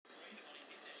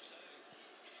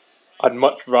I'd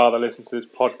much rather listen to this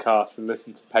podcast than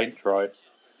listen to paint dry.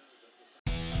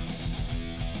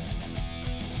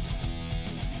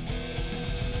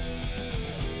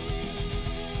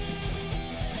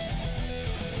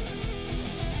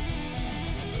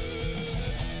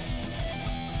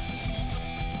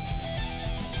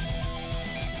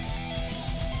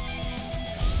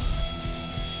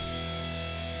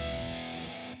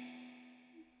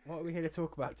 What are we here to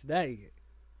talk about today,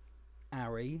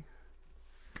 Ari?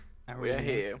 We are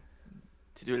here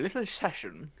to do a little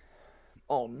session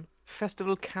on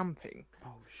festival camping.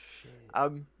 Oh shit. I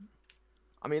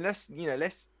mean, let's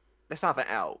have it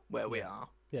out where we Yeah. are.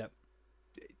 Yep.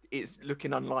 It's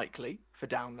looking unlikely for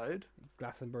download.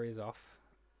 Glastonbury is off.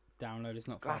 Download is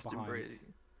not far Glastonbury.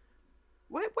 behind.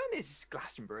 When is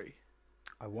Glastonbury?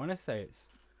 I want to say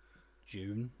it's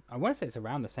June. I want to say it's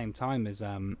around the same time as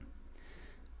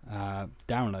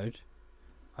Download.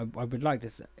 I would like to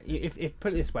say, if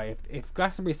put it this way, if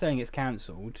Glastonbury's saying it's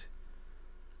cancelled,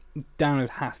 Download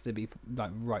has to be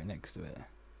like right next to it.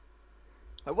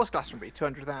 What's Glastonbury?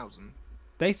 200,000.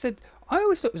 They said, I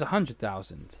always thought it was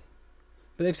 100,000,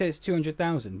 but they've said it's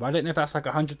 200,000. But I don't know if that's like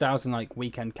 100,000 like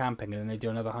weekend camping, and then they do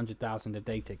another 100,000 of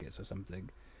day tickets or something.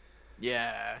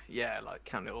 Yeah, like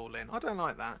count it all in. I don't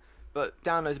like that, but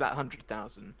download's about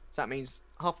 100,000. So that means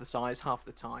half the size, half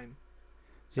the time.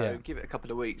 So Yeah. give it a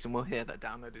couple of weeks, and we'll hear that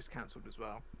download is cancelled as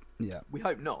well. Yeah. We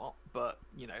hope not, but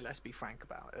let's be frank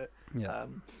about it. Yeah.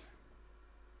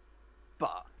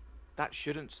 But that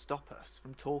shouldn't stop us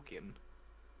from talking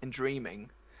and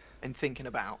dreaming and thinking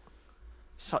about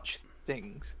such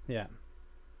things. Yeah.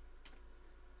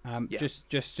 Yeah.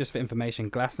 Just for information,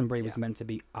 Glastonbury was Yeah. meant to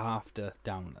be after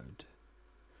Download.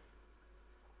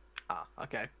 Ah,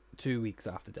 okay. 2 weeks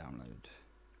after Download.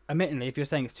 Admittedly, if you're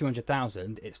saying it's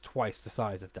 200,000, it's twice the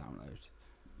size of Download.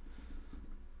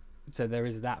 So there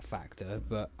is that factor,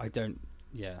 but I don't.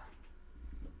 Yeah.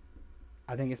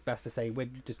 I think it's best to say we're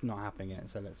just not having it,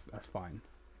 so that's fine.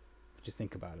 Just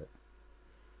think about it.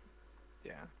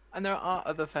 Yeah. And there are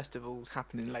other festivals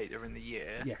happening later in the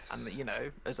year. Yes. And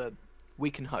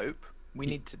we can hope. We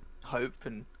need to hope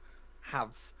and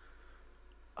have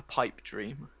a pipe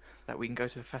dream that we can go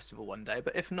to a festival one day.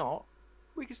 But if not,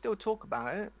 we can still talk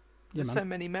about it. Yeah, There's man. so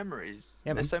many memories.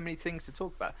 Yeah, There's man. so many things to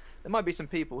talk about. There might be some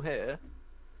people here,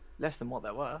 less than what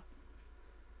there were,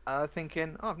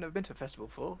 thinking, "Oh, I've never been to a festival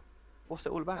before. What's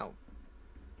it all about?"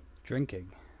 Drinking.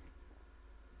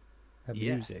 And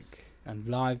Yes. music. And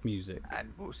live music.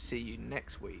 And we'll see you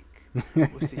next week.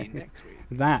 We'll see you next week.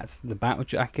 That's the Battle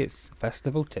Jackets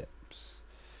Festival tips.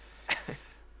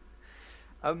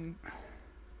 I've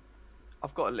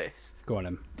got a list. Go on,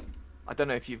 then. I don't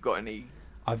know if you've got any.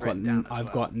 I've written down as I've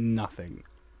well. got nothing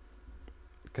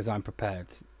because I'm prepared.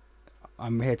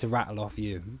 I'm here to rattle off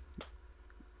you.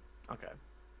 Okay.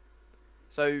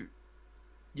 So,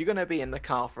 you're gonna be in the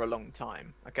car for a long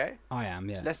time. Okay. I am,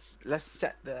 yeah. Let's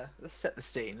set the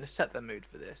scene. Let's set the mood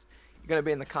for this. You're gonna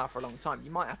be in the car for a long time.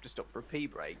 You might have to stop for a pee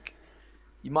break.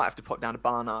 You might have to pop down to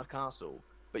Barnard Castle.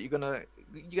 But you're gonna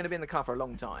be in the car for a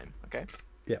long time. Okay.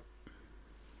 Yep.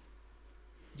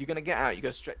 You're gonna get out. You're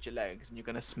gonna stretch your legs, and you're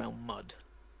gonna smell mud.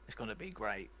 It's gonna be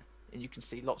great, and you can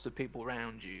see lots of people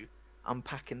around you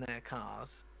unpacking their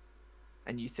cars,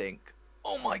 and you think,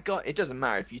 "Oh my god!" It doesn't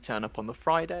matter if you turn up on the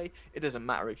Friday. It doesn't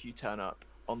matter if you turn up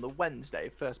on the Wednesday,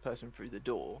 first person through the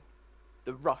door.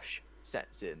 The rush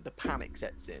sets in. The panic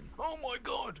sets in. Oh my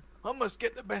god! I must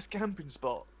get the best camping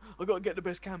spot. I gotta get the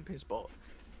best camping spot.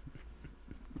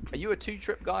 Are you a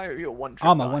 2-trip guy or are you a 1-trip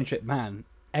I'm guy? a one-trip man.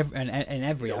 In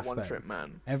every You're a aspect. 1-trip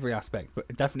man. Every aspect, but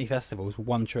definitely festivals.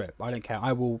 One trip. I don't care.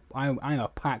 I'm a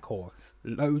pack horse.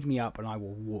 Load me up and I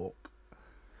will walk.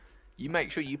 You make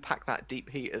sure you pack that deep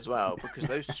heat as well, because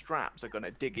those straps are going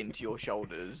to dig into your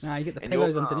shoulders. Nah, you get the and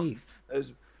pillows your underneath. arms.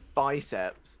 Those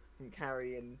biceps from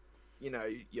carrying,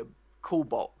 your cool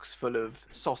box full of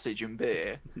sausage and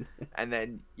beer, and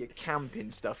then your camping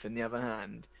stuff in the other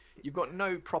hand. You've got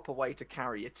no proper way to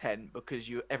carry a tent because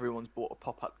everyone's bought a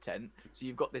pop-up tent. So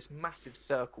you've got this massive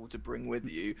circle to bring with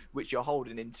you, which you're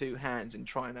holding in 2 hands and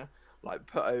trying to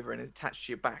put over and attach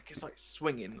to your back. It's like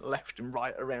swinging left and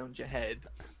right around your head.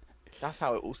 That's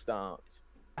how it all starts.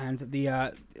 And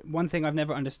the one thing I've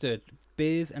never understood: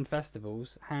 beers and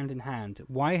festivals hand in hand.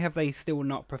 Why have they still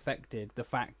not perfected the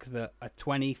fact that a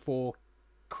 24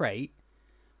 crate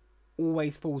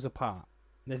always falls apart?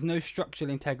 There's no structural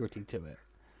integrity to it.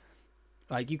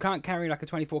 Like, you can't carry like a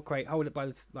 24 crate, hold it by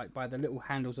the little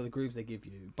handles or the grooves they give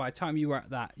you. By the time you are at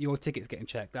that, your ticket's getting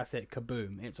checked. That's it.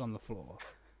 Kaboom! It's on the floor.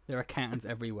 There are cans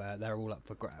everywhere. They're all up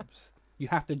for grabs. You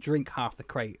have to drink half the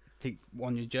crate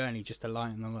on your journey just to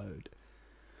lighten the load.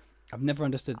 I've never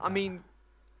understood that. I mean,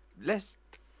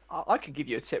 I can give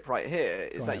you a tip right here.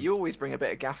 Is Go on that then. you always bring a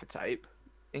bit of gaffer tape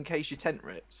in case your tent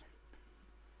rips.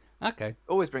 Okay.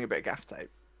 Always bring a bit of gaffer tape.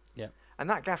 Yeah. And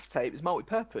that gaffer tape is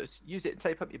multi-purpose. Use it to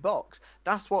tape up your box.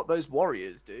 That's what those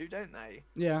warriors do, don't they?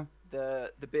 Yeah.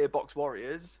 The beer box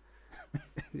warriors.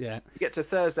 Yeah. You get to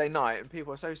Thursday night and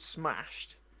people are so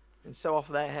smashed and so off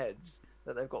their heads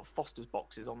that they've got Foster's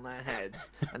boxes on their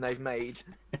heads and they've made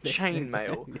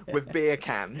chainmail with beer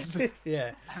cans.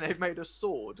 Yeah. And they've made a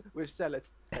sword with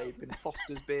sellotape and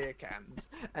Foster's beer cans,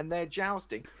 and they're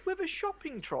jousting with a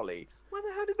shopping trolley. Where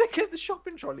the hell did they get the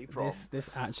shopping trolley from? This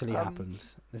actually happened.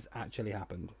 This actually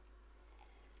happened.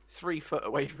 3 foot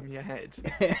away from your head.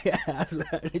 Yeah, that's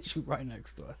literally right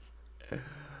next to us.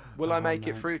 Will I Oh, make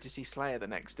it man. through to see Slayer the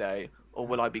next day, or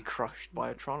will I be crushed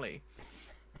by a trolley?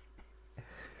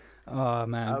 Oh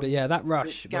man, but yeah, that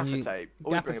rush. when Gaffer you- tape.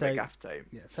 Always gaffer bring a bit of tape. gaffer tape.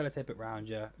 Yeah, sellotape it round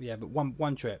you. Yeah, but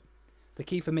one trip. The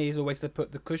key for me is always to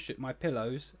put the cushion, my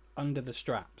pillows, under the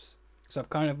straps. So I've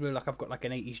kind of look like I've got like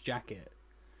an 80s jacket.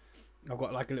 I've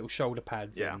got like a little shoulder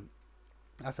pads. Yeah. And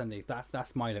that's underneath.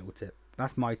 That's my little tip.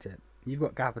 That's my tip. You've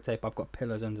got gaffer tape. I've got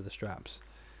pillows under the straps.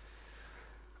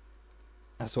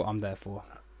 That's what I'm there for.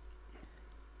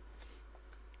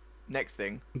 Next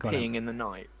thing, Go on, peeing in the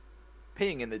night.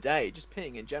 Peeing in the day, just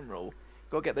peeing in general.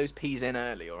 Gotta get those peas in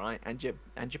early, alright? And your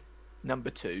number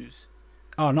twos.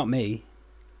 Oh, not me.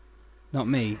 Not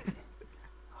me.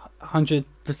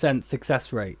 100%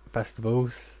 success rate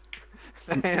festivals.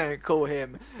 They don't call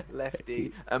him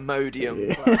Lefty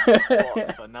Imodium plus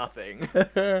squats for nothing.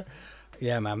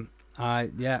 Yeah, man.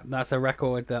 Yeah, that's a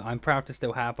record that I'm proud to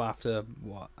still have after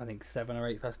what I think 7 or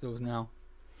 8 festivals now.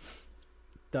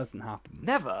 Doesn't happen.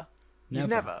 Never. You've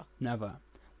never. Never.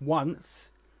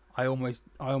 Once, I almost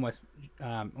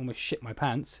shit my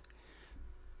pants.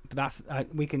 But that's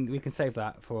we can save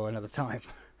that for another time.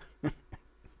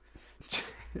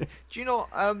 Do you not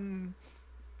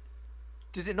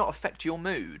does it not affect your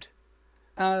mood?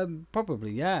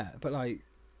 Probably yeah, but like, You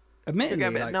admittedly, get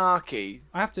a bit like, narky.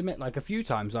 I have to admit, like a few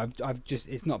times, I've just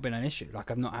it's not been an issue. Like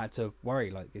I've not had to worry.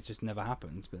 Like it's just never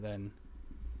happened. But then,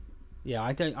 yeah,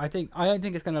 I don't think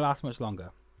it's going to last much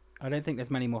longer. I don't think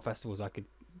there's many more festivals I could,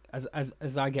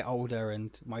 as I get older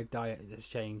and my diet has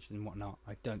changed and whatnot.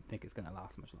 I don't think it's going to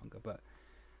last much longer. But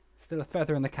still a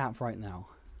feather in the cap right now.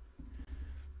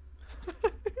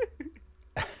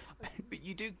 But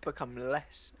you do become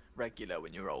less regular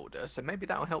when you're older, so maybe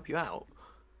that'll help you out.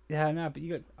 Yeah, no,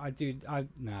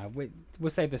 but we'll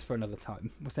save this for another time.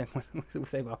 We'll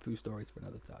save our poo stories for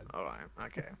another time. All right.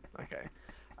 Okay.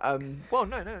 Well,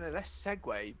 no. Let's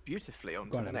segue beautifully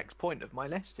onto Go on the then. next point of my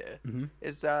list here. Mhm.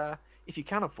 Is if you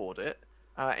can afford it,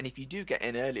 and if you do get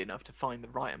in early enough to find the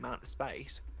right amount of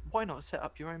space, why not set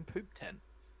up your own poop tent?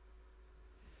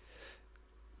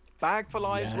 Bag for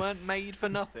lives weren't Yes. made for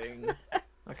nothing.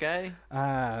 Okay.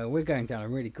 We're going down a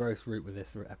really gross route with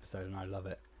this episode, and I love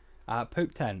it.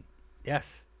 Poop tent,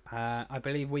 yes. I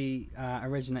believe we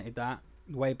originated that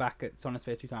way back at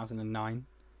Sonosphere 2009.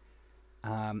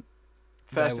 First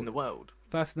There- in the world.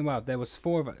 First in the world. There was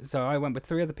 4 of us, so I went with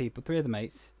 3 other people, 3 of the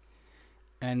mates,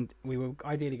 and we were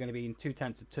ideally going to be in 2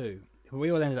 tents of 2.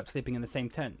 We all ended up sleeping in the same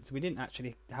tent, so we didn't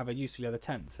actually have a use for the other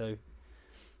tent. So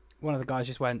one of the guys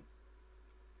just went,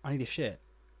 "I need a shit."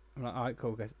 I'm like, "All right,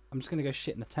 cool." He goes, "I'm just going to go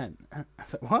shit in the tent." I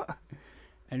was like, "What?"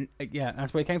 And yeah,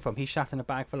 that's where it came from. He shat in a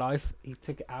bag for life. He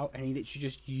took it out and he literally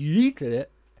just yeeted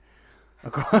it.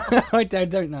 I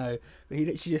don't know, but he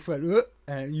literally just went "Whoop,"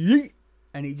 and yeet,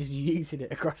 and he just yeeted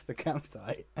it across the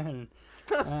campsite. And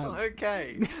That's not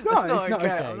okay. it's not That's okay.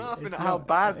 I'm laughing It's at how not-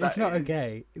 bad that It's not is.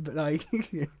 okay, but like,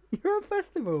 you're a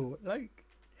festival. Like,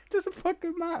 it doesn't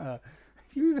fucking matter.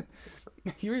 You're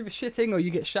either shitting or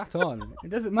you get shat on. It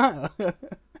doesn't matter.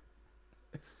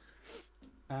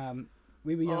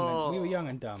 We were young. We were young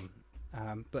and dumb.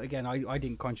 But again, I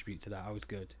didn't contribute to that. I was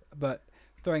good. But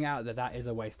throwing it out there, that is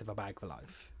a waste of a bag for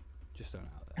life. Just throwing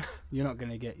it out there. You're not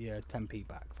going to get your 10p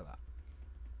back for that.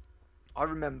 I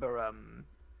remember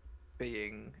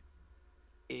being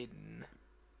in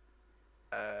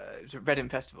it was a Reading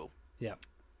Festival. Yeah.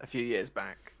 A few years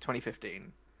back,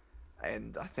 2015,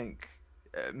 and I think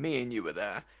me and you were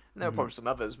there. And there were Mhm. probably some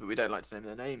others, but we don't like to name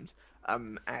their names.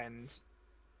 And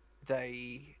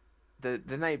the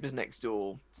neighbours next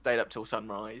door stayed up till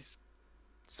sunrise,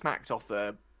 smacked off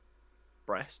their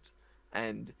breasts,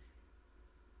 and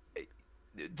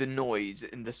the noise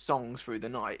and the songs through the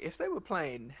night. If they were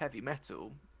playing heavy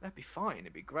metal, that'd be fine.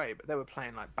 It'd be great. But they were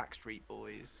playing like Backstreet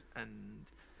Boys and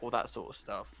all that sort of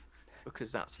stuff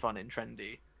because that's fun and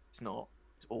trendy. It's not.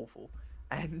 It's awful.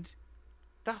 And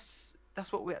that's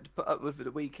what we had to put up with for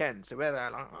the weekend. So we're there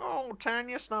like, oh, turn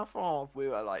your stuff off. We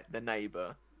were like the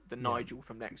neighbour the Yeah. Nigel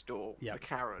from next door, Yeah. the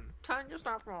Karen. Turn your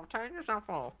stuff off. Turn your stuff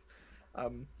off.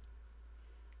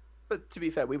 But to be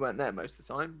fair, we weren't there most of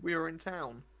the time. We were in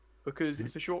town because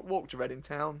it's a short walk to Reading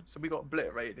Town, so we got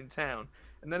obliterated in town.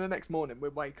 And then the next morning, we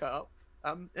wake up.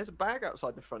 There's a bag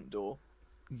outside the front door.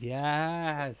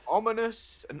 Yes.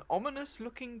 An ominous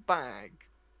looking bag.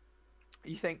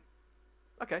 You think,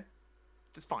 okay,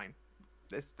 that's fine.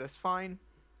 That's fine.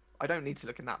 I don't need to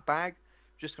look in that bag.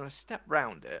 I'm just gonna step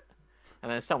round it,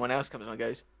 and then someone else comes and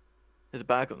goes, "There's a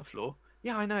bag on the floor."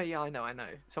 Yeah, I know. Yeah, I know.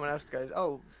 Someone else goes,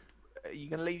 "Oh, are you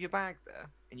gonna leave your bag there?"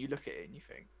 And you look at it and you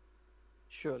think,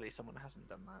 surely someone hasn't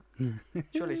done that.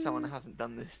 Surely someone hasn't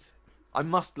done this. I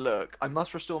must look. I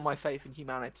must restore my faith in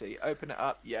humanity. Open it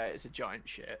up. Yeah, it's a giant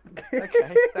shit.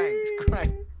 Okay, thanks.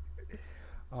 Great.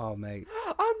 Oh, mate.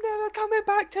 I'm never coming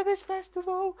back to this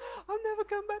festival. I'm never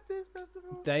coming back to this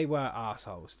festival. They were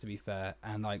assholes, to be fair,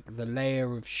 and like the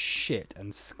layer of shit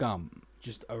and scum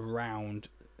just around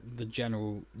the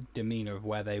general demeanor of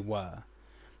where they were.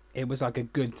 It was like a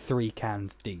good 3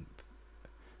 cans deep,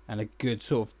 and a good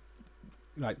sort of,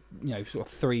 like, you know, sort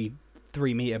of 3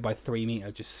 meter by 3 meter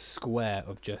just square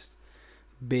of just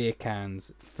beer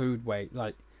cans, food waste.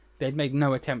 Like, they'd made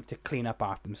no attempt to clean up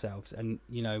after themselves, and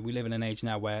you know, we live in an age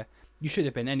now where you should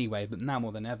have been anyway, but now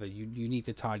more than ever, you need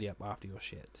to tidy up after your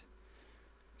shit.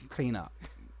 Clean up.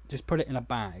 Just put it in a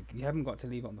bag. You haven't got to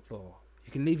leave it on the floor.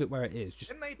 You can leave it where it is.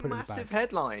 Just It made put massive it in a bag.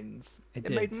 headlines. It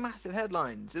It made did. massive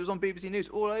headlines. It was on BBC News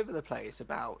all over the place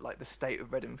about like the state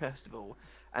of Reading Festival,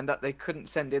 and that they couldn't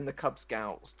send in the Cub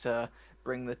Scouts to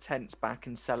bring the tents back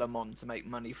and sell them on to make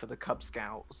money for the Cub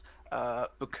Scouts,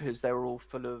 because they were all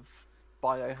full of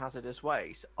biohazardous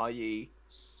waste, i.e.,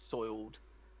 soiled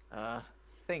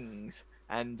things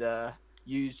and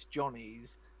used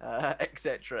johnnies,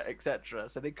 etc., etc.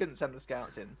 So they couldn't send the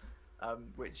scouts in,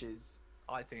 which is,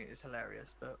 I think, is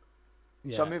hilarious. But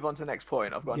Yeah. shall I move on to the next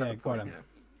point? I've got Yeah, another go on point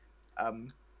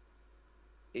here.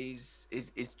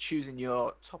 Is choosing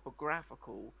your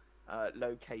topographical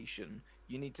location.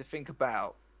 You need to think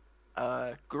about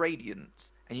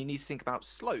gradients, and you need to think about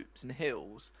slopes and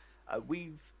hills.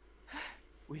 We've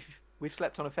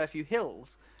slept on a fair few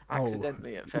hills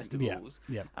accidentally at festivals.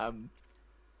 Yeah.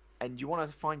 And you want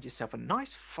to find yourself a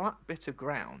nice flat bit of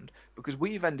ground, because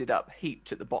we've ended up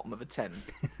heaped at the bottom of a tent.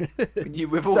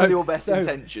 With all your best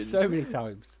intentions. So many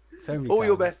times. All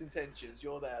your best intentions,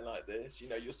 you're there like this. You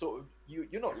know, you're sort of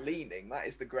you're not leaning. That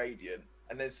is the gradient,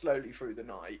 and then slowly through the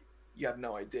night, you have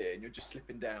no idea, and you're just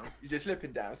slipping down. You're just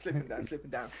slipping down,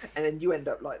 and then you end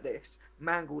up like this,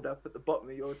 mangled up at the bottom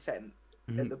of your tent.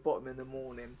 At the bottom in the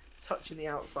morning, touching the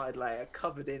outside layer,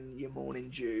 covered in your morning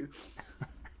dew.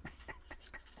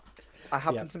 I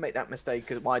happened to make that mistake.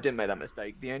 Well, I didn't make that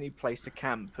mistake. The only place to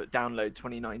camp at Download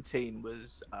 2019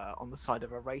 was on the side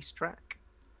of a racetrack.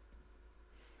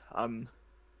 And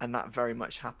that very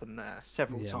much happened there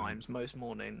several times, most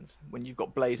mornings. When you've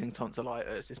got blazing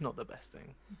tonsillitis, it's not the best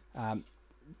thing.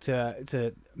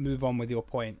 To move on with your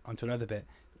point onto another bit,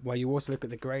 where you also look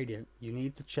at the gradient, you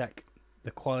need to check the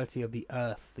quality of the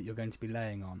earth that you're going to be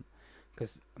laying on,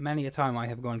 because many a time I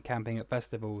have gone camping at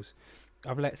festivals.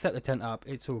 I've set the tent up,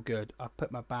 it's all good, I've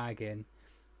put my bag in.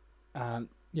 I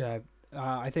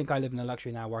think I live in a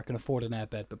luxury now where I can afford an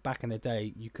airbed, but back in the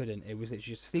day you couldn't. It was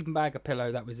just a sleeping bag, a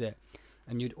pillow, that was it.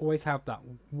 And you'd always have that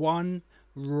one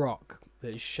rock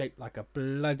that is shaped like a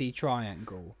bloody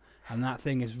triangle, and that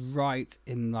thing is right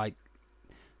in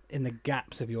the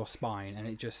gaps of your spine, and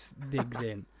it just digs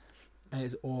in. And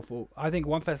it's awful. I think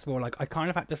one festival, I kind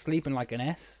of had to sleep in like an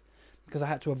S, because I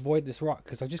had to avoid this rock,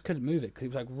 because I just couldn't move it, because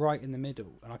it was right in the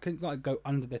middle, and I couldn't go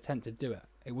under the tent to do it.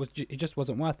 It just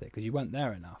wasn't worth it, because you weren't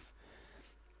there enough.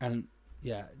 And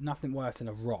yeah, nothing worse than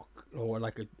a rock or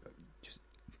just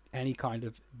any kind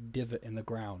of divot in the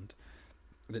ground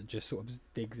that just sort of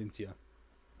digs into you.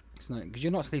 Because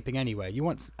you're not sleeping anywhere. You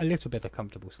want a little bit of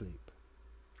comfortable sleep.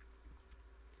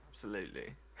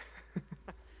 Absolutely.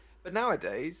 But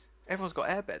nowadays, everyone's got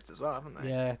airbeds as well, haven't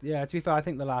they? Yeah. To be fair, I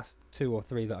think the last 2 or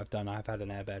 3 that I've done, I've had an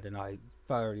airbed, and I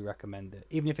thoroughly recommend it.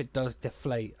 Even if it does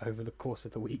deflate over the course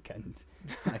of the weekend,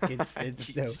 it's You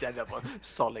still. just end up on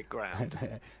solid ground.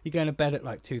 You're going to bed at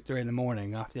 2-3 in the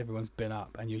morning after everyone's been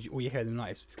up, and all you hear in the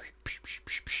night is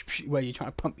where you're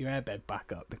trying to pump your airbed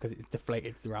back up because it's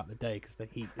deflated throughout the day because the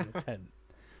heat in the tent.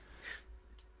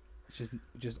 It's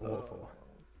just awful.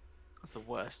 That's the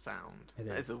worst sound. It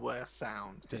That is. is the worst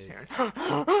sound. Just is. hearing.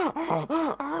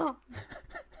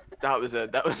 That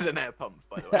was an air pump,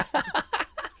 by the way.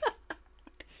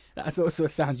 That's also a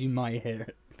sound you might hear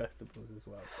at festivals as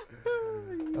well.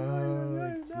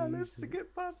 Now let's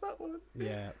get past that one.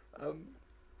 Yeah.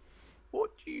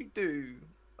 What do you do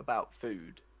about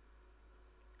food?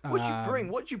 What do you bring?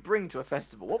 What do you bring to a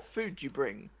festival? What food do you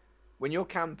bring when you're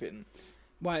camping?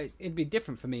 Well, it'd be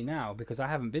different for me now because I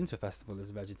haven't been to a festival as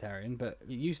a vegetarian, but it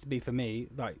used to be for me,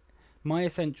 like, my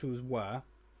essentials were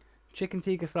chicken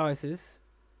tikka slices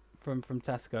from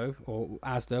Tesco or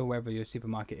Asda, wherever your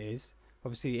supermarket is.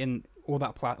 Obviously, in all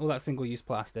that single-use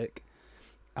plastic.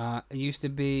 It used to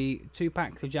be 2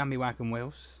 packs of jammy wack and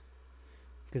wheels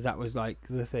because that was like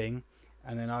the thing,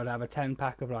 and then I'd have a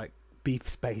 10-pack of like beef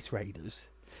Space Raiders,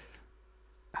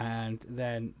 and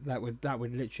then that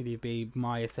would literally be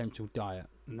my essential diet.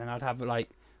 And then I'd have like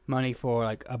money for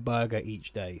like a burger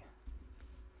each day.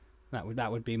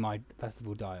 That would be my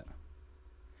festival diet.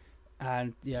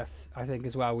 And yes, I think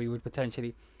as well we would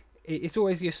potentially. It's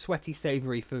always your sweaty,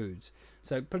 savoury foods.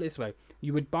 So put it this way: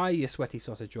 you would buy your sweaty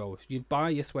sausage rolls, you'd buy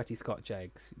your sweaty Scotch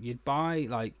eggs, you'd buy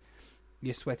like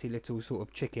your sweaty little sort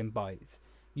of chicken bites.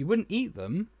 You wouldn't eat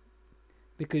them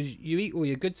because you eat all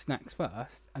your good snacks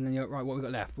first, and then you're right. What we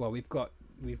got left? Well, we've got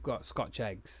Scotch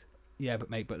eggs. Yeah, but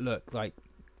mate, but look, like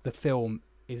the film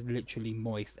is literally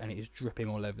moist and it is dripping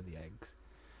all over the eggs.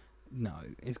 No,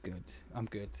 it's good. I'm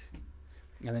good.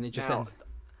 And then it just ends.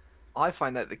 I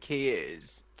find that the key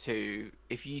is to,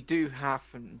 if you do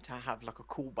happen to have like a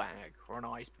cool bag or an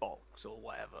ice box or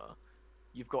whatever,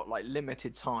 you've got like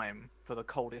limited time for the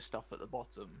coldest stuff at the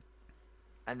bottom,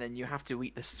 and then you have to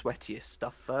eat the sweatiest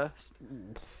stuff first.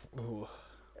 Ooh.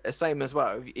 The same as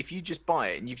well. If you just buy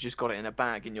it and you've just got it in a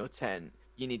bag in your tent,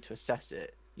 you need to assess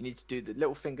it. You need to do the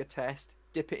little finger test,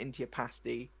 dip it into your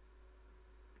pasty.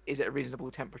 Is it a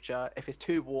reasonable temperature? If it's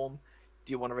too warm,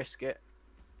 do you want to risk it?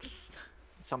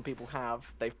 Some people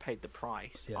have. They've paid the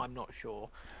price. Yeah. I'm not sure.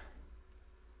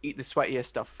 Eat the sweatiest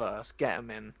stuff first. Get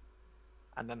them in.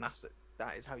 And then that's it.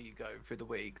 That is how you go through the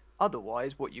week.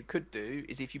 Otherwise, what you could do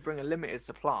is if you bring a limited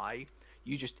supply,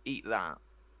 you just eat that.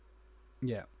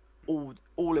 Yeah.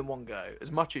 All in one go.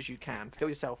 As much as you can. Fill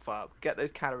yourself up. Get those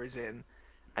calories in.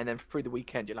 And then through the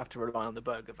weekend, you'll have to rely on the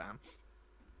burger van.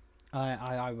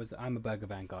 I'm a burger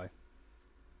van guy.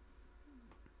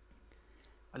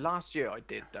 Last year I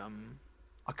did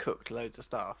I cooked loads of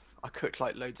stuff. I cooked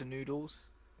like loads of noodles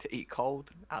to eat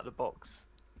cold out of the box,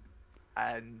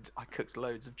 and I cooked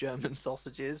loads of German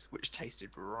sausages which tasted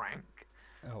rank.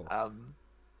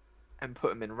 And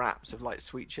put them in wraps with like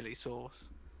sweet chili sauce.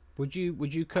 Would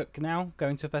you cook now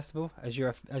going to a festival as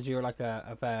you're like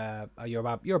you're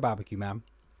a barbecue man?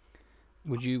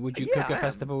 Would you cook at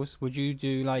festivals? Would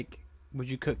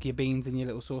you cook your beans in your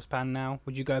little saucepan now?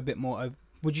 Would you go a bit more?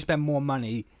 Would you spend more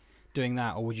money doing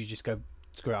that, or would you just go,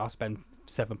 screw it, I'll spend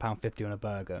 £7.50 on a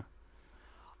burger?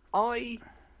 I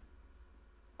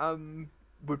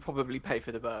would probably pay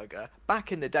for the burger.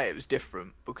 Back in the day, it was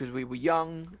different because we were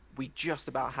young. We just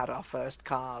about had our first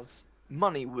cars.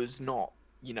 Money was not,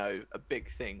 a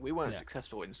big thing. We weren't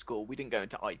successful in school. We didn't go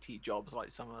into IT jobs like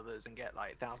some others and get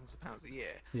like thousands of pounds a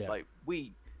year. Yeah. Like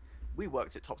we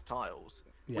worked at Topps Tiles.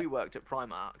 Yeah. We worked at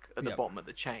Primark at the bottom of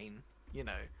the chain.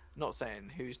 Not saying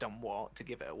who's done what to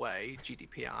give it away.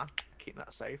 GDPR, keep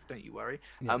that safe. Don't you worry.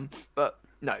 Yeah. But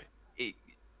no,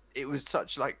 it was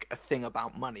such like a thing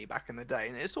about money back in the day,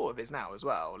 and it sort of is now as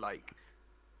well. Like,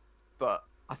 but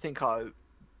I think I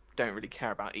don't really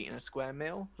care about eating a square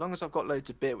meal, as long as I've got loads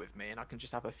of beer with me and I can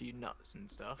just have a few nuts and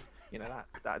stuff.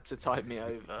 That to tide me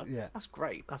over. Yeah, that's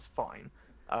great. That's fine.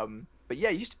 But yeah,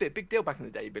 it used to be a big deal back in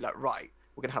the day. You'd be like, right,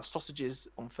 we're gonna have sausages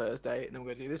on Thursday, and then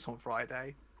we're gonna do this on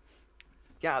Friday.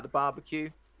 Get out the barbecue,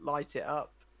 light it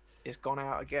up. It's gone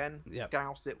out again. Yep.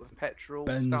 Douse it with petrol.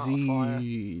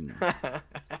 Benzene. Start a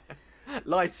fire.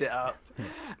 Light it up,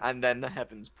 and then the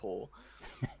heavens pour.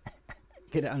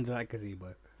 Get it under that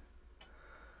gazebo.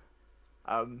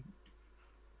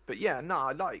 But yeah, no,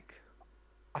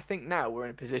 I think now we're in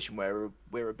a position where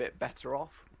we're a bit better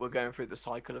off. We're going through the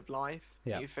cycle of life.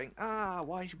 Yeah. You think,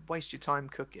 why waste your time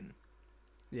cooking?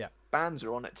 Yeah. Bands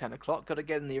are on at 10 o'clock. Got to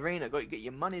get in the arena. Got to get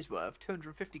your money's worth.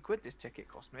 250 quid this ticket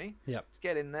cost me. Yeah. Let's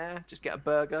get in there. Just get a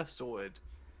burger, sorted.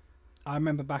 I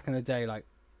remember back in the day, like,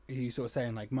 you sort of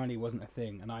saying, like, money wasn't a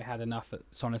thing. And I had enough at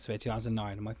Sonosphere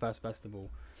 2009, my first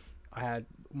festival. I had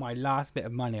my last bit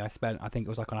of money I spent, I think it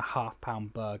was like on a £half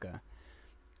burger.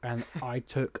 And I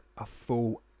took a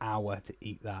full hour to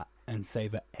eat that and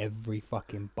savor every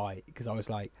fucking bite, because I was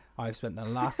like, I've spent the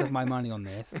last of my money on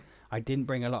this. I didn't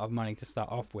bring a lot of money to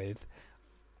start off with.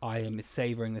 I am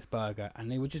savoring this burger, and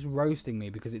they were just roasting me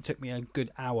because it took me a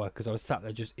good hour, because I was sat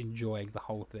there just enjoying the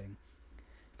whole thing,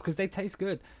 because they taste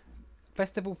good.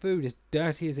 Festival food, as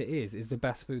dirty as it is the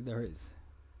best food there is.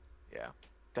 Yeah,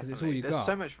 definitely. It's all you got. There's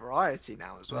so much variety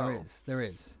now as well. There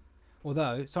is.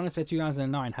 Although Sonosphere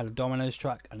 2009 had a Domino's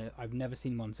truck, and I've never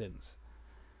seen one since.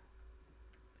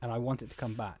 And I want it to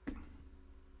come back.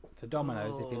 So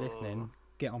Domino's, if you're Oh. listening,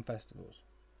 get on festivals.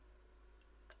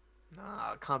 No,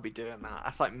 I can't be doing that.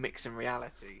 That's like mixing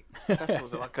reality.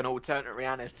 Festivals are like an alternate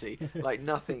reality. Like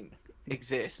nothing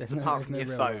exists There's no- apart there's from no your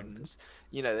real world. phones.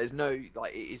 You know, there's no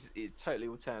like it's totally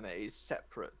alternate. It is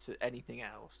separate to anything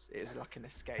else. It is like an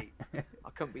escape. I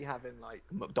couldn't be having like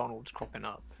McDonald's cropping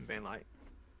up and being like,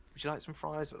 "Would you like some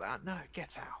fries with that?" No,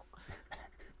 get out.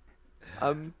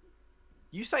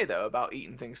 You say though about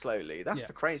eating things slowly. That's Yeah.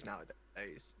 the craze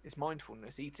nowadays. It's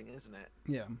mindfulness eating, isn't it?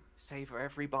 Yeah. Savor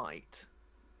every bite.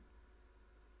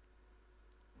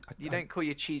 You I- don't call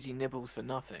your cheesy nibbles for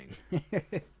nothing.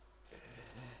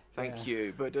 Thank Yeah.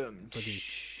 you, but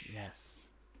Yes.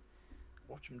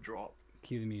 watch them drop.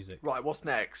 Cue the music. Right, what's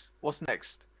next? What's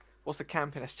next? What's the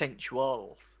camping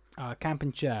essentials?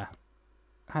 Camping chair.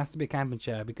 Has to be a camping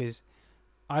chair because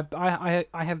I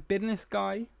have been this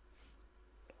guy,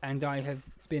 and I have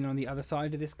been on the other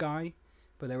side of this guy,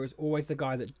 but there is always the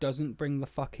guy that doesn't bring the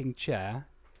fucking chair,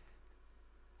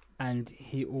 and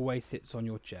he always sits on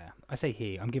your chair. I say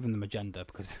he. I'm giving them a gender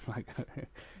because like,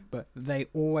 but they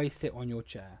always sit on your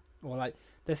chair. Or like,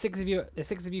 there's six of you. There's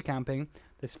six of you camping.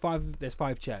 There's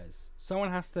five chairs.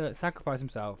 Someone has to sacrifice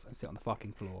himself and sit on the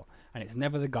fucking floor, and it's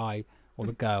never the guy or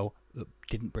the girl that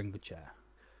didn't bring the chair.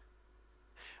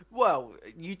 Well,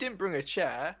 you didn't bring a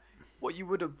chair. What you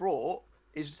would have brought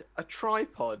is a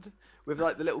tripod with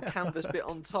like the little canvas bit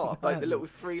on top, like the little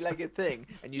three-legged thing,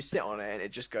 and you sit on it and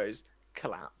it just goes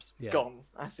collapse. Yeah. Gone.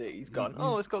 That's it. He's gone.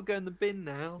 Oh, it's got to go in the bin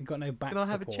now. You've got no back Can I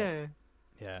have support. a chair?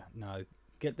 Yeah, no.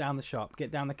 Get down the shop.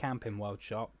 Get down the Camping World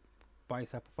shop. Buy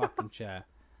yourself a fucking chair.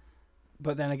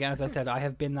 But then again, as I said, I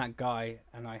have been that guy,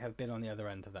 and I have been on the other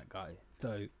end of that guy.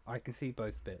 So I can see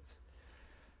both bits.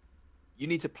 You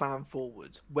need to plan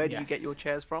forwards. Where do you Yes. get your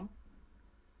chairs from?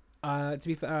 To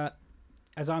be fair,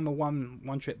 as I'm a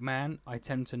one trip man, I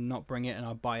tend to not bring it, and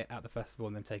I'll buy it at the festival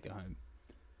and then take it home.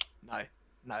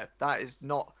 No, that is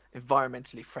not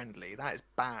environmentally friendly. That is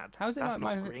bad. How's it That's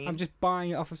like not green. I'm just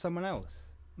buying it off of someone else.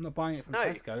 I'm not buying it from No,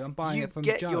 Tesco. I'm buying you it from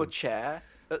get Joe. your chair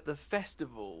at the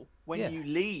festival when Yeah. you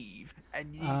leave,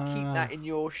 and you keep Ah. that in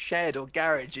your shed or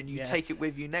garage, and you take it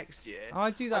with Yes. you next year. Oh,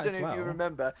 I do that I don't as know well. if you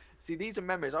remember. See, these are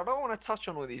memories. I don't want to touch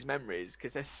on all these memories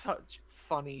because there's such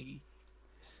funny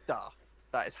stuff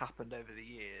that has happened over the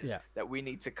years Yeah. that we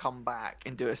need to come back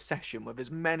and do a session with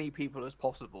as many people as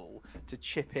possible to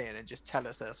chip in and just tell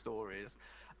us their stories.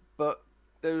 But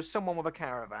there was someone with a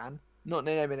caravan, not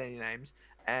naming any names,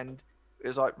 and it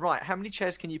was like, right, how many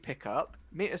chairs can you pick up?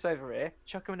 Meet us over here,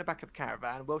 chuck them in the back of the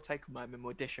caravan, we'll take them home and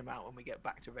we'll dish them out when we get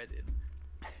back to Reading.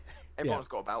 Everyone's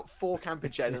got about 4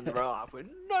 camping chairs in the row up, where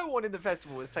no one in the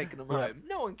festival has taken them Yeah. home.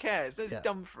 No one cares. They're Yeah.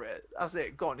 dumb for it. That's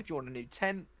it. Gone. If you want a new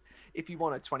tent, if you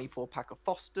want a 24 pack of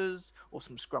Fosters or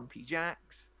some Scrumpy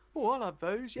Jacks, oh, I'll have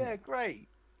those. Yeah, great.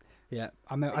 Yeah,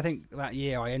 I think that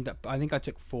year I think I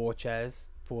took 4 chairs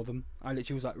for them. I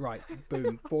literally was like, right,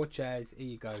 boom, 4 chairs, here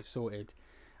you go, sorted.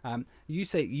 You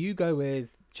say you go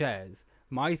with chairs.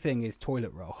 My thing is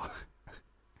toilet roll.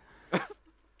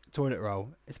 Toilet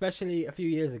roll, especially a few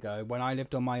years ago when I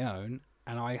lived on my own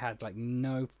and I had like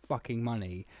no fucking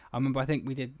money. I remember I think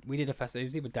we did a festival. It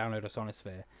was either Download or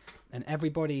Sonosphere, and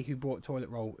everybody who bought toilet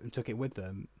roll and took it with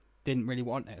them didn't really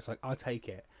want it. It's like, I'll take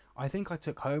it. I think I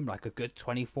took home like a good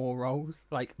 24 rolls.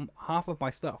 Like half of my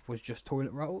stuff was just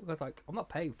toilet roll. I was like, I'm not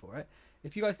paying for it.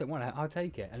 If you guys don't want it, I'll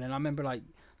take it. And then I remember like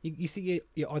you see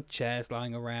your odd chairs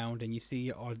lying around and you see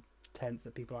your odd tents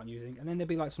that people aren't using, and then there'd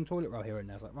be like some toilet roll here and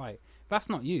there. It's like, right, if that's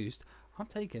not used, I'm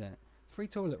taking it. Free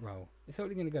toilet roll. It's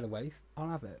only going to go to waste. I'll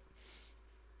have it.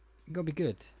 It's gotta be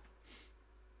good.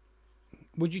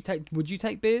 Would you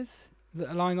take beers that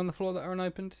are lying on the floor that are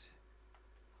unopened?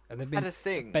 And they've I been had a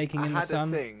thing. baking I in the had sun.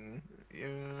 a thing.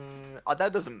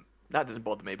 That doesn't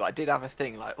bother me, but I did have a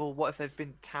thing like, oh, what if they've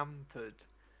been tampered?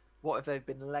 What if they've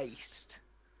been laced?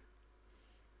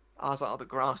 I was like, oh, the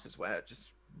grass is wet.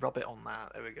 Just rub it on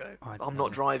that. There we go. I don't I'm know.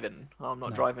 not driving. I'm not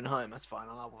No. driving home. That's fine.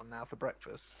 I'll have one now for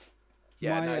breakfast.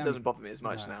 Yeah, My, no, it doesn't bother me as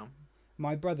much no. now.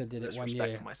 My brother did it There's one respect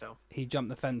year. for myself. He jumped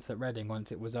the fence at Reading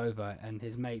once it was over, and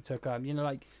his mate took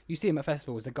like you see him at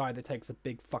festivals, the guy that takes a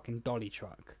big fucking dolly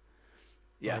truck.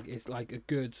 Yeah. Like, it's like a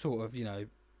good sort of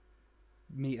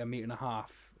meter and a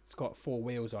half. It's got 4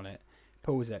 wheels on it.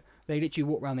 Pulls it. They literally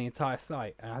walk around the entire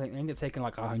site, and I think they ended up taking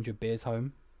like 100 beers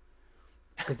home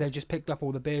because they just picked up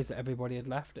all the beers that everybody had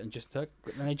left and just took.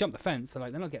 And they jumped the fence, so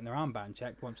like they're not getting their armband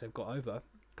checked once they've got over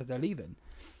because they're leaving.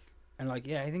 And like,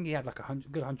 yeah, I think he had like a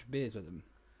good 100 beers with him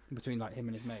between like him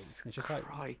and his mates. It's just like,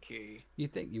 Crikey.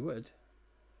 you'd think you would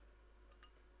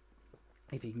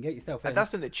if you can get yourself in. And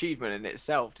that's an achievement in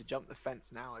itself to jump the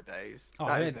fence nowadays. Oh,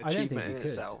 that I is an don't think achievement you in could.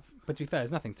 itself. But to be fair,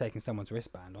 there's nothing taking someone's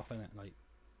wristband off, isn't it? Like,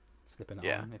 slipping it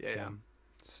Yeah, on. If yeah, you yeah.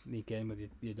 sneak in with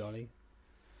your dolly.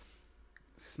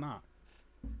 Smart.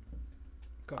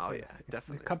 Got Oh to- yeah, it's-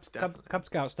 definitely. Cub definitely.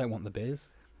 Scouts don't want the beers.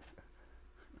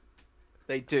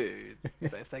 They do,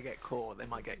 but if they get caught, they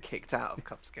might get kicked out of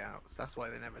Cub Scouts. That's why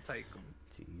they never take them.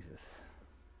 Jesus.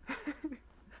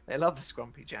 They love the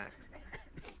Scrumpy Jacks.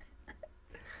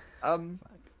 A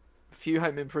few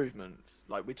home improvements.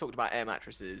 Like we talked about air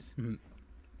mattresses. Mhm.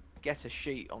 Get a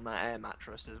sheet on that air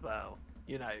mattress as well.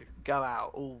 You know, go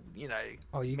out all, you know,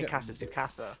 Oh, you get Mikasa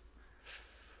Tsukasa.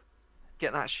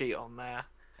 Get that sheet on there.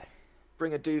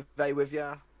 Bring a duvet with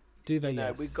you. duvet. You know,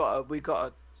 Yes. we got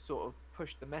to sort of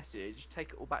push the message. Take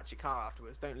it all back to your car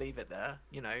afterwards. Don't leave it there.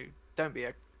 You know, don't be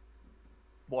a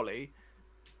Wally.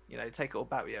 You know, take it all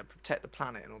back with you. Protect the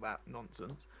planet and all that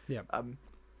nonsense. Yeah.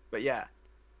 But yeah,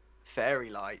 fairy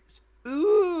lights.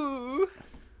 Ooh,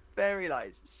 fairy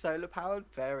lights. Solar powered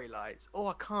fairy lights. Oh,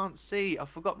 I can't see. I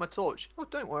forgot my torch. Oh,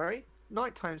 don't worry.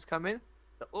 Nighttime's coming.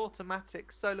 The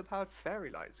automatic solar powered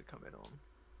fairy lights are coming on.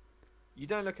 You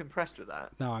don't look impressed with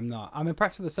that. No, I'm not. I'm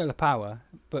impressed with the solar power,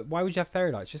 but why would you have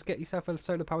fairy lights? Just get yourself a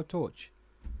solar powered torch.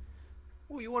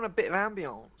 Oh, you want a bit of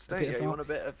ambience, don't bit you? of You want a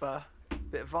bit of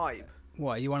vibe.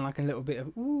 What, you want like a little bit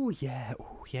of ooh yeah,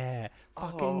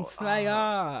 fucking Oh,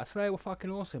 Slayer. Slayer were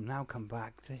fucking awesome. Now come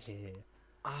back to here.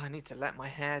 Oh, I need to let my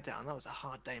hair down. That was a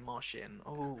hard day moshing.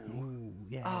 Oh, Ooh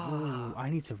yeah. Ah. Ooh, I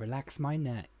need to relax my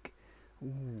neck.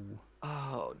 Ooh.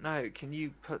 oh no! Can you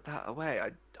put that away?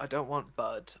 I don't want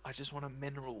Bud. I just want a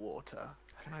mineral water.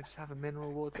 Can I just have a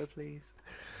mineral water, please?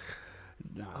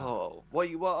 Nah. Oh, what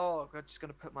you what? Oh, I'm just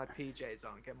gonna put my PJs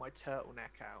on, get my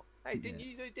turtleneck out. Hey, didn't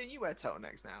you wear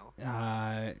turtlenecks now?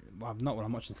 Well, not when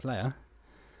I'm watching Slayer.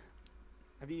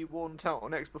 Have you worn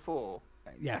turtlenecks before?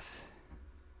 Yes.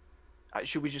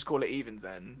 Should we just call it evens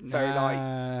then? Fairy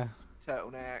lights,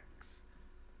 turtlenecks.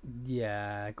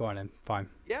 Yeah, go on then. Fine.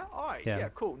 Yeah, all right. Yeah. Yeah,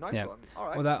 cool. Nice Yeah. one. All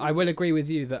right. Well, I will agree with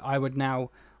you that I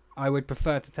would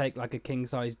prefer to take like a king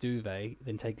size duvet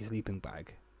than take a sleeping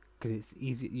bag, because it's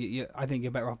easy. I think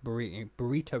you're better off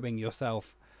burritoing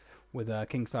yourself with a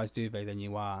king size duvet than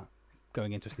you are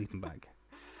going into a sleeping bag.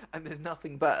 And there's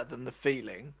nothing better than the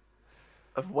feeling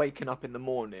of waking up in the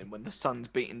morning when the sun's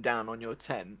beating down on your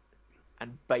tent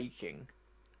and baking,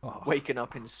 Oh, waking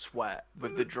up in sweat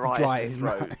with the driest of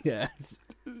throats. Yeah.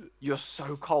 You're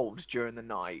so cold during the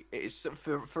night. It is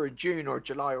for a June or a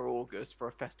July or August for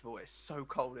a festival. It's so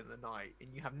cold in the night, and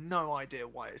you have no idea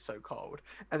why it's so cold.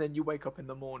 And then you wake up in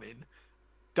the morning,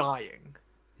 dying.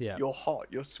 Yeah. You're hot.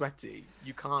 You're sweaty.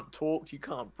 You can't talk. You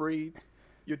can't breathe.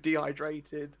 You're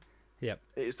dehydrated. Yep.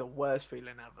 It is the worst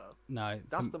feeling ever. No.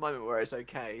 That's the moment where it's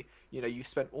okay. You know, you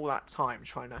spent all that time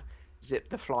trying to zip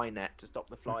the fly net to stop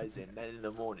the flies in. Then in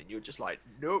the morning, you're just like,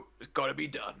 nope, it's got to be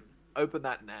done. Open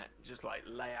that net, just like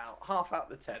lay out half out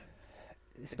the tent.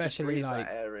 And just especially breathe like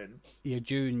that air in. your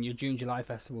June, July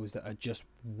festivals that are just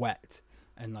wet,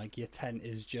 and like your tent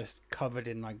is just covered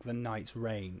in like the night's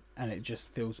rain, and it just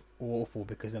feels awful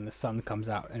because then the sun comes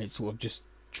out and it sort of just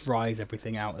dries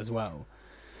everything out as well.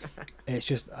 It's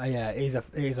just yeah, it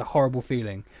is a horrible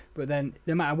feeling. But then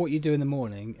no matter what you do in the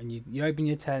morning, and you open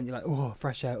your tent, you're like, oh,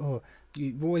 fresh air. Oh,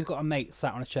 you've always got a mate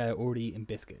sat on a chair already eating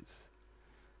biscuits.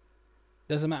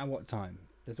 Doesn't matter what time.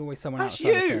 There's always someone That's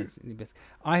outside the you! tent eating biscuits.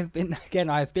 I've been That's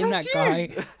that guy,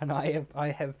 you! and I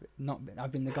have not been.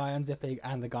 I've been the guy unzipping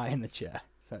and the guy in the chair.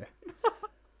 So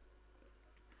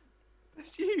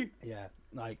That's you. yeah,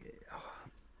 like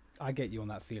I get you on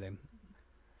that feeling.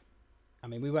 I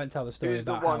mean, we won't tell the story Who's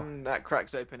the about one that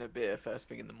cracks open a beer first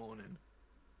thing in the morning?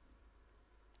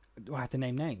 how. Do I have to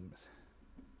name names?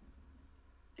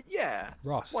 Yeah.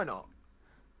 Ross. Why not?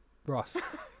 Ross.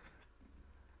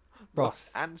 Ross.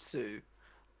 and Sue.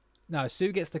 No,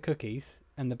 Sue gets the cookies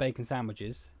and the bacon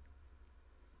sandwiches.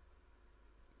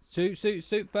 Sue.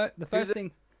 The first it?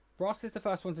 thing. Ross is the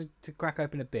first one to crack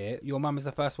open a beer. Your mum is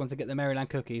the first one to get the Maryland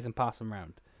cookies and pass them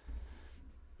round.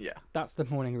 Yeah. That's the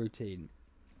morning routine.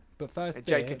 But first, And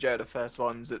Jake beer- and Joe are the first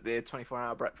ones at the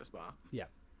 24-hour breakfast bar.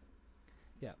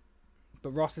 But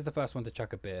Ross is the first one to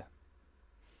chuck a beer.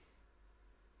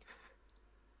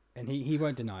 And he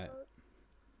won't deny it.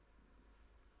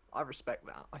 I respect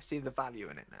that. I see the value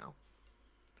in it now.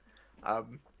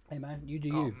 Hey man, you do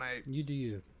Oh, you. mate. You do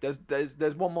you.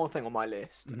 There's one more thing on my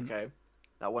list, Mhm. okay,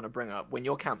 that I want to bring up. When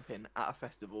you're camping at a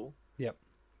festival, Yep.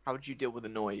 how would you deal with the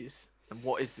noise? And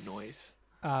what is the noise?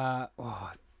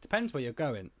 Depends where you're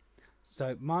going.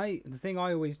 So the thing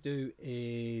I always do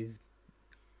is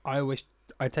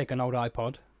I take an old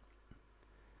iPod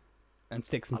and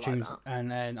stick some I like tunes, that.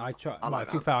 and then I try. I like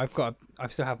to be that. fair, I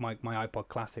still have my iPod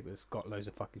Classic that's got loads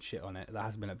of fucking shit on it that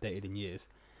hasn't been updated in years.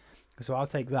 So I'll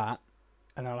take that,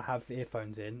 and I'll have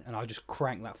earphones in, and I'll just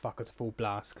crank that fucker to full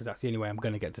blast because that's the only way I'm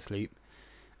going to get to sleep.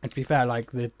 And to be fair,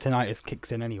 like the tinnitus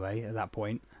kicks in anyway at that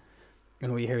point,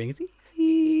 and all you're hearing is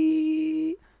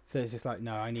so it's just like,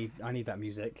 no, I need that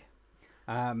music.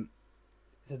 So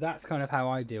that's kind of how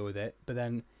I deal with it. But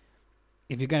then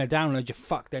if you're going to download, you're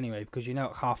fucked anyway, because you know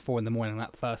at 4:30 in the morning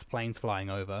that first plane's flying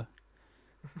over,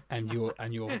 and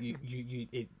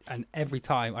and every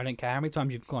time, I don't care how many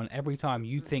times you've gone, every time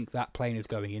you think that plane is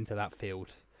going into that field,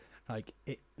 like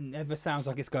it never sounds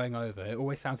like it's going over. It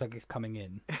always sounds like it's coming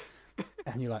in,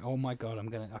 and you're like, oh my god,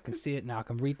 I can see it now. I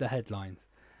can read the headlines.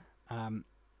 But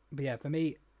yeah, for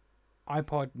me,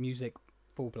 iPod music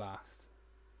full blast.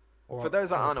 For those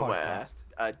that aren't aware,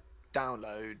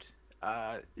 download.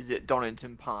 Is it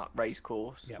Donington Park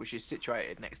Racecourse, Yep. which is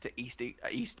situated next to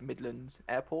East Midlands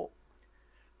Airport.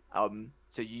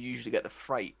 So you usually get the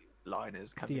freight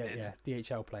liners coming in. Yeah,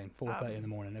 DHL plane, 4:30 in the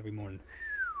morning every morning.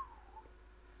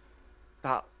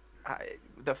 That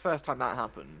the first time that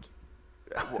happened,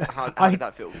 how did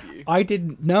that feel for you? I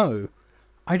didn't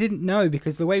know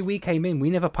because the way we came in,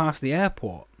 we never passed the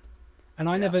airport, and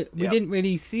we didn't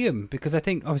really see them because I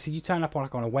think obviously you turn up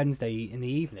on a Wednesday in the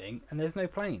evening and there's no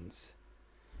planes.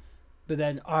 But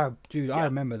then, I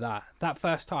remember that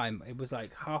first time it was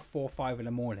like 4:30, 5 in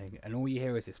the morning, and all you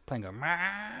hear is this plane going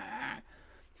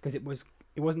because it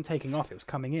wasn't taking off, it was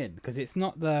coming in, because it's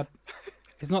not the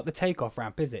takeoff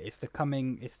ramp, is it? It's the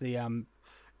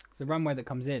runway that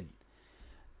comes in,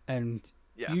 and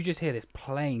you just hear this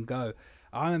plane go.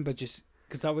 I remember just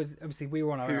because we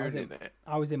were on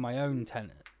I was in my own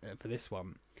tent for this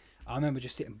one. I remember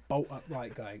just sitting bolt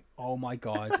upright going, oh my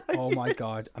god,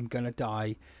 I'm gonna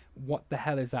die. What the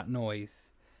hell is that noise?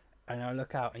 And I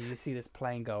look out and you see this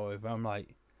plane go over. I'm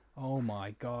like, oh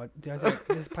my god,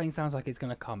 this plane sounds like it's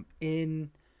gonna come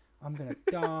in. I'm gonna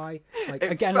die. Like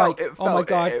oh my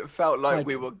god, it felt like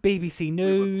we were BBC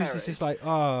News. It's just like,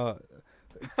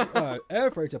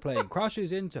 air freighter plane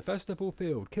crashes into festival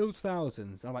field, kills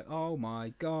thousands. I'm like, oh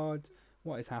my god,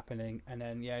 what is happening? And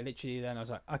then literally then I was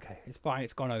like, okay, it's fine,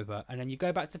 it's gone over. And then you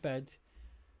go back to bed.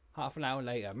 Half an hour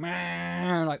later,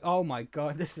 man, like, oh my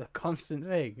god, this is a constant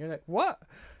thing. You're like, what?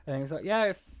 And then it's like, yeah,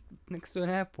 it's next to an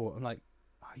airport. I'm like,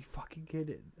 are you fucking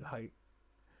kidding? Like,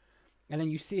 and then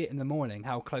you see it in the morning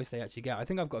how close they actually get. I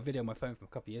think I've got a video on my phone from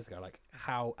a couple of years ago, like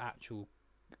how actual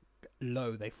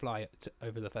low they fly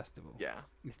over the festival. Yeah,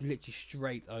 it's literally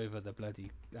straight over the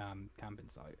bloody camping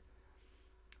site.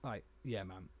 Like, yeah,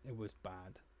 man, it was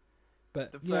bad.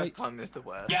 But the first time is the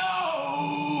worst. Maybe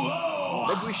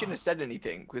we shouldn't have said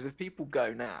anything, because if people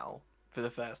go now for the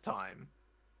first time,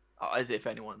 as if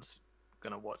anyone's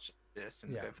gonna watch this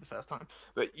and go for the first time,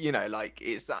 but like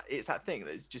it's that thing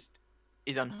that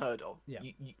is unheard of. Yeah.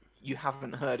 You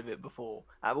haven't heard of it before.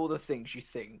 Out of all the things you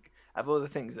think, out of all the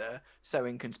things that are so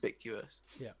inconspicuous.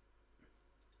 Yeah.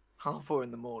 4:30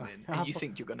 in the morning, and you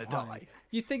think you're gonna die.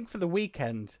 You think for the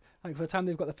weekend, like for the time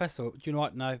they've got the festival. Do you know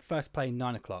what? No, first plane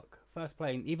 9 o'clock. First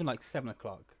plane even like 7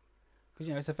 o'clock,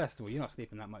 because it's a festival. You're not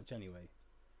sleeping that much anyway.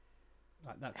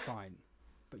 Like, that's fine.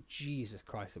 But Jesus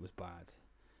Christ, it was bad.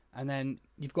 And then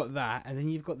you've got that, and then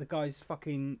you've got the guys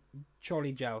fucking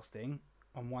trolley jousting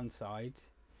on one side,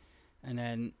 and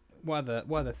then what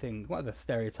other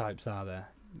stereotypes are there?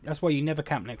 That's why you never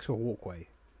camp next to a walkway.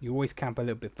 You always camp a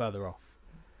little bit further off.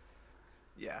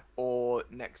 Yeah, or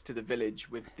next to the village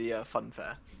with the fun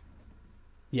fair.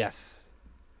 Yes,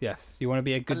 you want to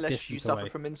be a good unless distance you suffer away.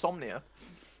 from insomnia.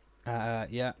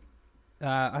 Yeah.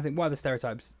 I think one of the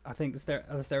stereotypes. I think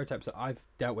other stereotypes that I've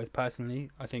dealt with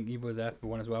personally. I think you were there for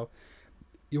one as well.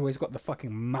 You always got the fucking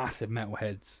massive metal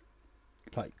heads,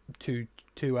 like two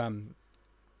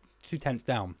tents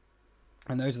down,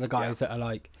 and those are the guys that are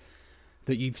like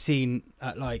that you've seen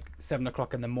at like 7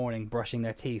 o'clock in the morning brushing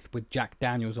their teeth with Jack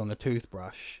Daniels on the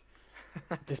toothbrush,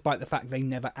 despite the fact they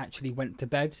never actually went to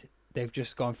bed. They've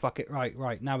just gone, fuck it, right,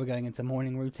 now we're going into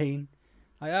morning routine.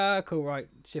 Like, cool, right,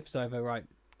 shift's over, right,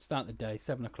 start the day,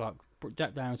 7 o'clock,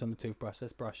 Jack Daniels on the toothbrush,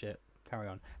 let's brush it, carry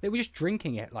on. They were just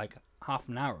drinking it like half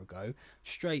an hour ago,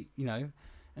 straight, in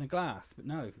a glass, but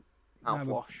no.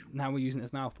 Mouthwash. Now we're using it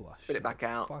as mouthwash. Spit it back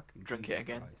out, Fucking drink Jesus it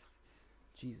again. Christ.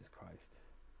 Jesus Christ.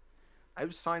 It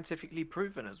was scientifically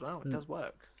proven as well. It does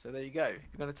work. So there you go. If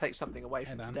you're going to take something away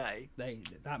from today.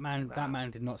 That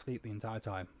man did not sleep the entire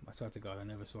time. I swear to God, I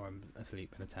never saw him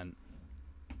asleep in a tent.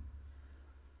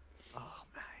 Oh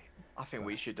man, I think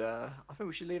we should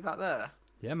leave that there.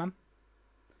 Yeah, man.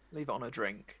 Leave it on a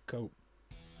drink. Cool.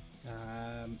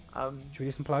 Should we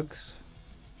do some plugs?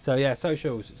 So yeah,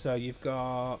 socials. So you've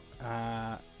got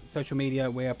social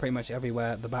media. We are pretty much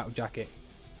everywhere. The Battle Jacket.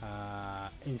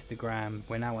 Instagram,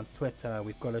 we're now on Twitter,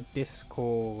 we've got a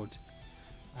Discord,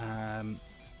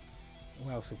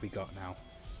 What else have we got now?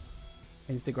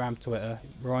 Instagram, Twitter.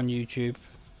 We're on YouTube.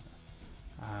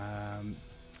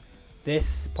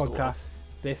 This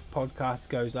podcast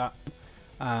goes up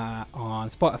on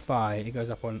Spotify. It goes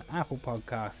up on Apple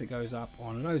Podcasts. It goes up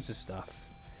on loads of stuff.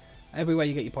 Everywhere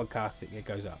you get your podcasts, it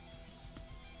goes up.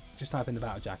 Just type in the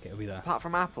Battle Jacket, it'll be there. Apart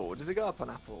from Apple, does it go up on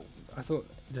Apple? I thought,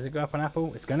 does it go up on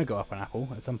Apple? It's going to go up on Apple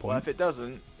at some point. Well, if it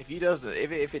doesn't, if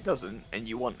it doesn't, and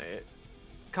you want it,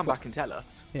 come back and tell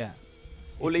us, Yeah.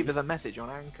 or leave us a message on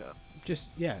Anchor. Just,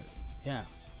 yeah.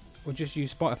 Or just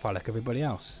use Spotify like everybody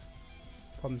else.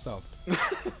 Problem solved.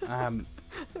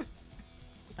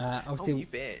 Obviously, you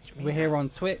bitch. we're here on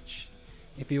Twitch.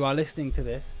 If you are listening to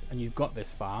this and you've got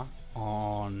this far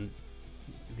on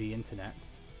the internet,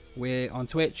 we're on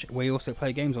Twitch. We also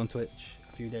play games on Twitch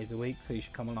a few days a week, so you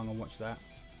should come along and watch that.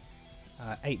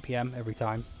 8 PM every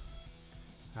time.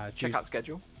 Check out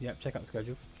schedule. Yep, check out the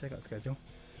schedule.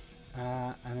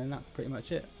 And then that's pretty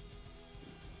much it.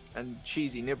 And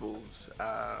Cheesy Nibbles,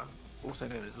 also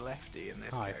known as Lefty in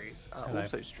this Hi. case, Hello.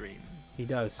 also streams He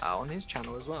does. on his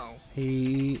channel as well.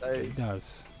 He So-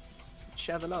 does.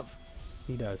 Share the love.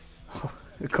 He does.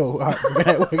 Cool. All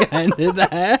right, we're gonna end it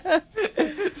there.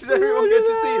 Does everyone get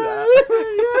to see that?